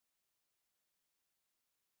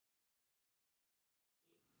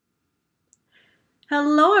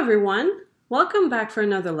Hello everyone! Welcome back for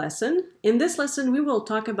another lesson. In this lesson we will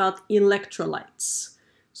talk about electrolytes.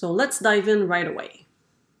 So let's dive in right away.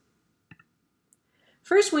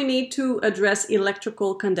 First we need to address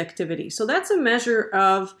electrical conductivity. So that's a measure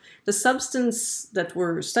of the substance that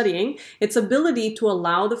we're studying, its ability to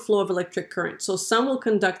allow the flow of electric current. So some will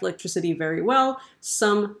conduct electricity very well,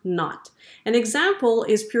 some not. An example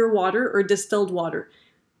is pure water or distilled water.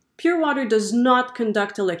 Pure water does not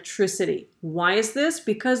conduct electricity. Why is this?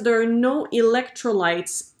 Because there are no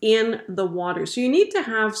electrolytes in the water. So you need to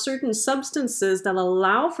have certain substances that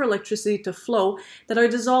allow for electricity to flow that are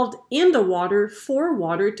dissolved in the water for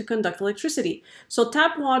water to conduct electricity. So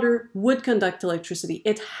tap water would conduct electricity.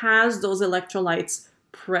 It has those electrolytes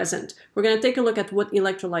present. We're going to take a look at what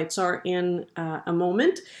electrolytes are in a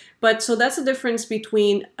moment. But so that's the difference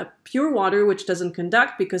between a pure water, which doesn't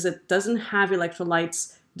conduct because it doesn't have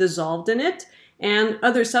electrolytes dissolved in it, and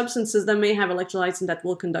other substances that may have electrolytes and that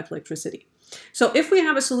will conduct electricity. So if we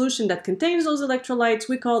have a solution that contains those electrolytes,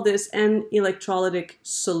 we call this an electrolytic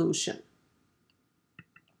solution.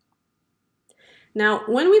 Now,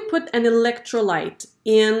 when we put an electrolyte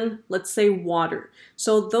in, let's say, water,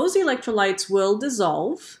 so those electrolytes will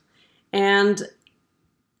dissolve, and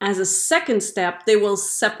as a second step, they will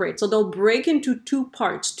separate. So they'll break into two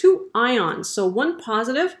parts, two ions. So one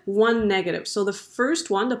positive, one negative. So the first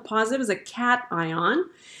one, the positive, is a cation.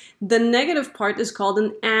 The negative part is called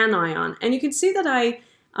an anion. And you can see that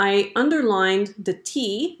I underlined the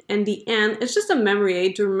T and the N. It's just a memory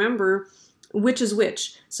aid to remember which is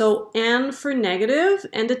which. So N for negative,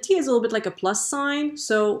 and the T is a little bit like a plus sign.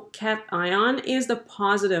 So cation is the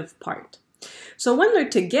positive part. So when they're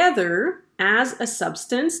together, as a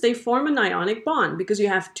substance, they form an ionic bond because you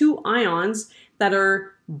have two ions that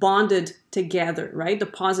are bonded together, right? The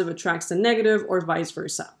positive attracts the negative or vice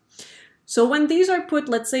versa. So when these are put,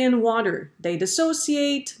 let's say, in water, they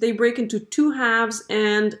dissociate, they break into two halves,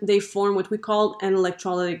 and they form what we call an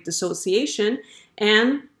electrolytic dissociation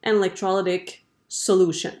and an electrolytic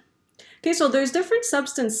solution. Okay, so there's different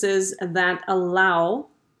substances that allow,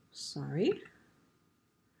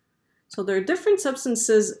 So there are different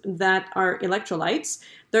substances that are electrolytes.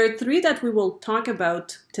 There are three that we will talk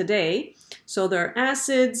about today. So there are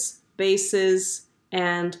acids, bases,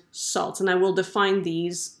 and salts, and I will define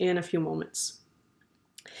these in a few moments.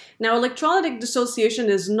 Now, electrolytic dissociation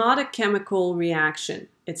is not a chemical reaction.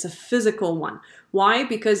 It's a physical one. Why?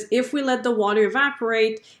 Because if we let the water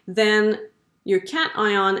evaporate, then your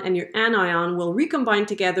cation and your anion will recombine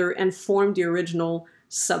together and form the original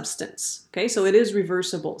substance. Okay, so it is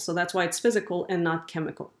reversible. So that's why it's physical and not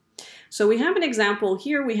chemical. So we have an example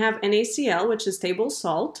here. We have NaCl, which is table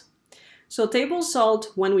salt. So table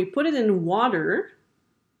salt, when we put it in water,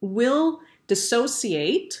 will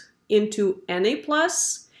dissociate into Na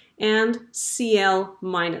plus and Cl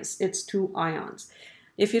minus. It's two ions.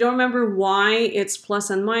 If you don't remember why it's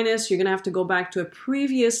plus and minus, you're going to have to go back to a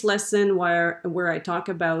previous lesson where I talk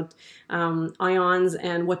about ions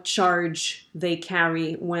and what charge they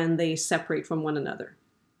carry when they separate from one another.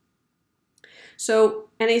 So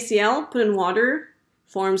NaCl put in water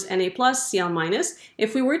forms Na plus, Cl minus.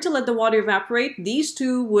 If we were to let the water evaporate, these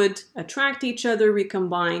two would attract each other,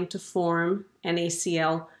 recombine to form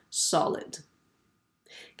NaCl solid.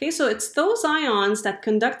 Okay, so it's those ions that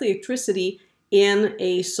conduct electricity in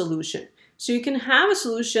a solution. So you can have a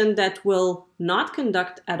solution that will not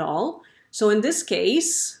conduct at all. So in this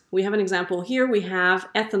case, we have an example here. We have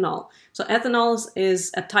ethanol. So ethanol is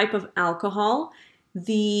a type of alcohol.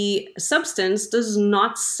 The substance does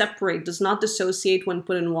not separate, does not dissociate when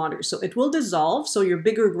put in water. So it will dissolve. So your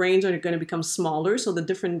bigger grains are going to become smaller. So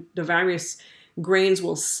the various grains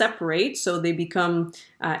will separate. So they become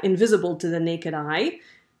invisible to the naked eye.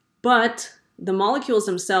 But the molecules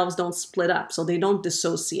themselves don't split up, so they don't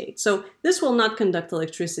dissociate. So this will not conduct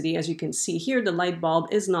electricity. As you can see here, the light bulb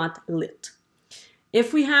is not lit.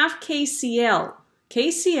 If we have KCl,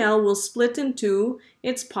 KCl will split into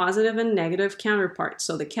its positive and negative counterparts,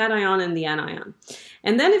 so the cation and the anion.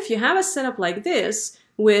 And then if you have a setup like this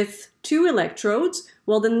with two electrodes,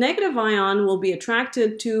 well, the negative ion will be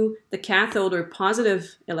attracted to the cathode or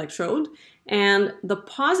positive electrode, and the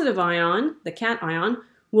positive ion, the cation,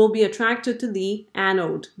 will be attracted to the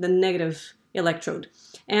anode, the negative electrode.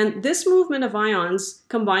 And this movement of ions,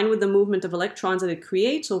 combined with the movement of electrons that it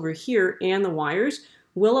creates over here and the wires,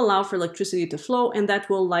 will allow for electricity to flow, and that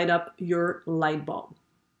will light up your light bulb.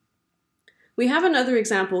 We have another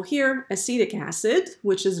example here, acetic acid,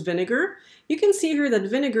 which is vinegar. You can see here that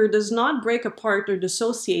vinegar does not break apart or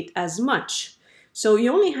dissociate as much. So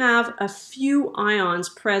you only have a few ions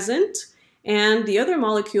present, and the other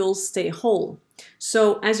molecules stay whole.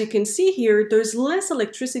 So as you can see here, there's less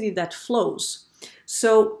electricity that flows.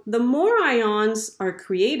 So the more ions are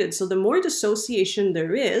created, so the more dissociation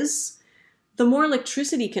there is, the more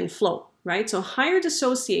electricity can flow, right? So higher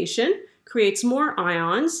dissociation creates more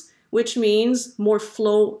ions, which means more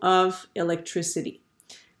flow of electricity.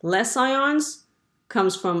 Less ions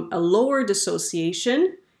comes from a lower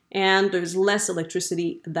dissociation, and there's less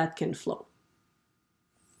electricity that can flow.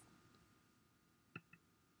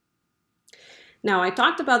 Now, I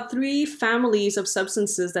talked about 3 families of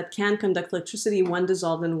substances that can conduct electricity when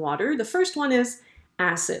dissolved in water. The first one is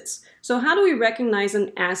acids. So how do we recognize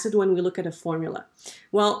an acid when we look at a formula?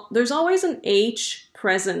 Well, there's always an H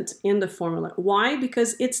present in the formula. Why?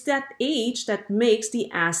 Because it's that H that makes the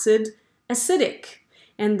acid acidic.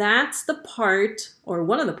 And that's the part, or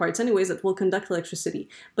one of the parts anyways, that will conduct electricity.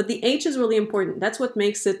 But the H is really important. That's what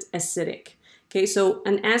makes it acidic. Okay, so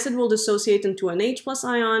an acid will dissociate into an H plus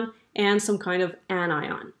ion and some kind of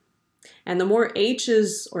anion. And the more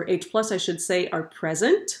H's, or H plus I should say, are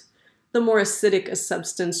present, the more acidic a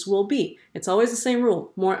substance will be. It's always the same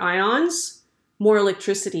rule. More ions, more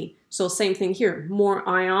electricity. So same thing here. More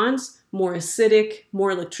ions, more acidic,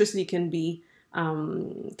 more electricity can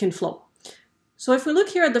flow. So if we look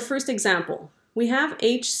here at the first example, we have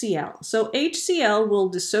HCl. So HCl will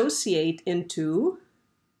dissociate into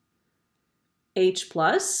H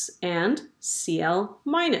plus and Cl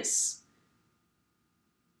minus.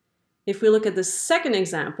 If we look at the second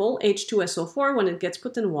example, H2SO4, when it gets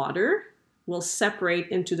put in water, will separate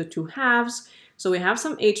into the 2 halves. So we have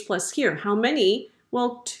some H plus here. How many?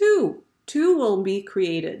 Well, 2. 2 will be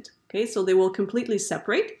created. Okay, so they will completely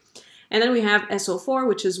separate. And then we have SO4,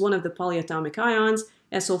 which is one of the polyatomic ions.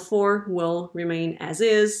 SO4 will remain as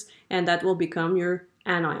is, and that will become your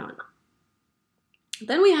anion.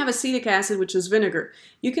 Then we have acetic acid, which is vinegar.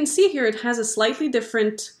 You can see here it has a slightly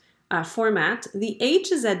different format. The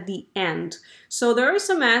H is at the end. So there are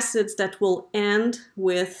some acids that will end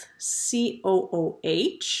with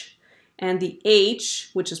COOH, and the H,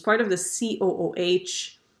 which is part of the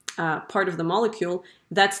COOH part of the molecule,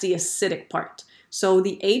 that's the acidic part. So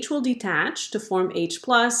the H will detach to form H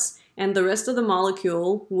plus, and the rest of the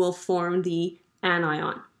molecule will form the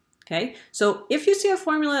anion. Okay, so if you see a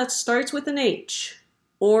formula that starts with an H,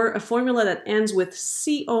 or a formula that ends with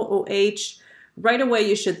COOH, right away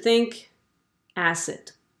you should think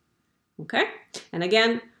acid. Okay? And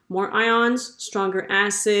again, more ions, stronger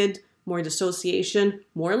acid, more dissociation,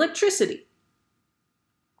 more electricity.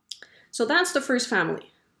 So that's the first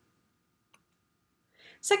family.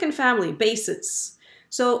 Second family, bases.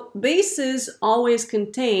 So bases always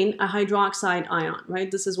contain a hydroxide ion,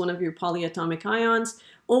 right? This is one of your polyatomic ions,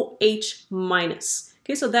 OH minus.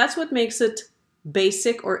 Okay, so that's what makes it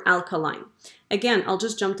basic or alkaline. Again, I'll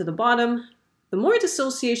just jump to the bottom. The more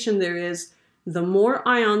dissociation there is, the more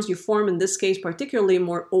ions you form, in this case particularly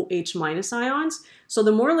more OH minus ions, so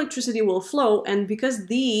the more electricity will flow, and because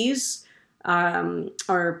these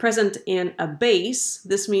are present in a base,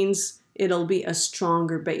 this means it'll be a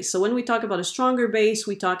stronger base. So when we talk about a stronger base,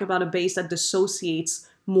 we talk about a base that dissociates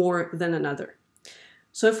more than another.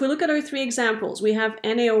 So if we look at our 3 examples, we have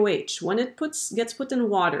NaOH. When it gets put in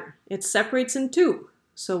water, it separates in 2.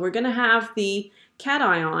 So we're going to have the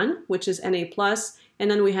cation, which is Na+,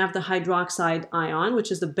 and then we have the hydroxide ion,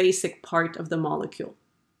 which is the basic part of the molecule.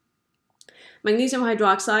 Magnesium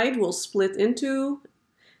hydroxide will split in 2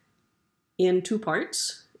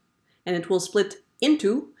 parts, and it will split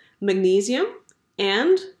into magnesium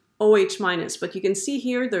and OH minus. But you can see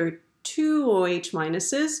here there are 2 OH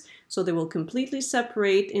minuses, so they will completely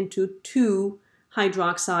separate into 2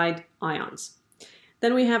 hydroxide ions.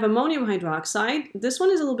 Then we have ammonium hydroxide. This one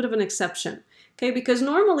is a little bit of an exception, okay, because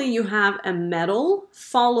normally you have a metal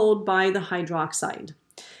followed by the hydroxide.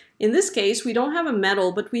 In this case, we don't have a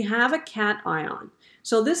metal, but we have a cation.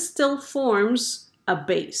 So this still forms a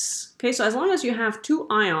base, okay? So as long as you have 2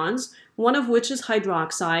 ions, one of which is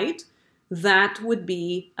hydroxide, that would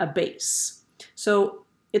be a base. So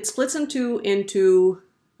it splits into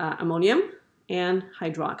ammonium and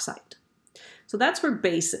hydroxide. So that's for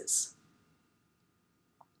bases.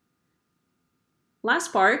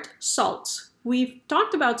 Last part, salts. We've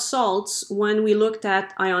talked about salts when we looked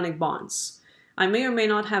at ionic bonds. I may or may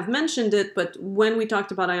not have mentioned it, but when we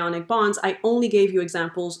talked about ionic bonds, I only gave you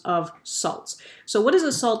examples of salts. So what is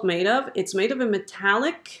a salt made of? It's made of a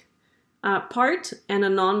metallic part and a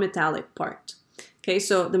non-metallic part. Okay,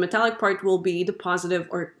 so the metallic part will be the positive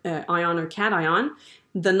or ion or cation.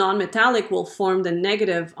 The non-metallic will form the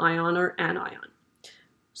negative ion or anion.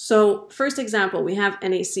 So first example, we have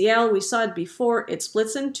NaCl. We saw it before. It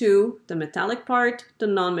splits into the metallic part, the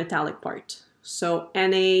non-metallic part. So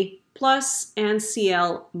Na plus and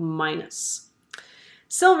Cl minus.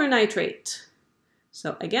 Silver nitrate.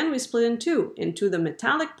 So again, we split in two, into the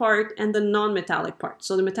metallic part and the non-metallic part.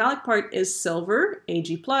 So the metallic part is silver,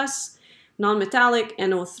 Ag+, non-metallic,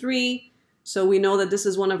 NO3. So we know that this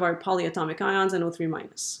is one of our polyatomic ions,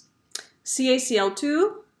 NO3-.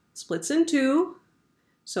 CaCl2 splits in two.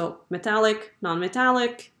 So metallic,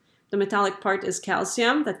 non-metallic. The metallic part is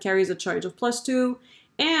calcium that carries a charge of +2.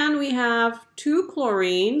 And we have two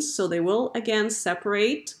chlorines, so they will again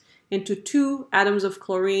separate into two atoms of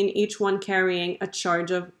chlorine, each one carrying a charge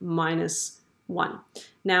of -1.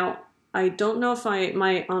 Now, I don't know if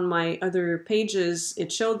on my other pages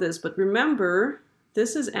it showed this, but remember,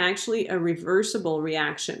 this is actually a reversible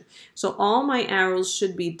reaction. So all my arrows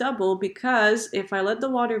should be double because if I let the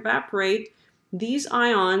water evaporate, these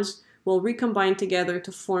ions will recombine together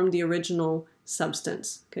to form the original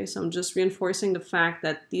substance. Okay, so I'm just reinforcing the fact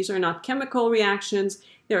that these are not chemical reactions,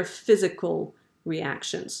 they are physical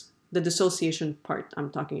reactions. The dissociation part I'm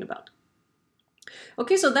talking about.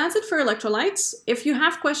 Okay, so that's it for electrolytes. If you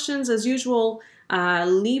have questions, as usual,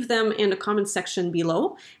 leave them in the comment section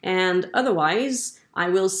below. And otherwise, I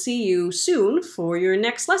will see you soon for your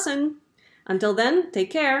next lesson. Until then, take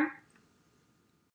care.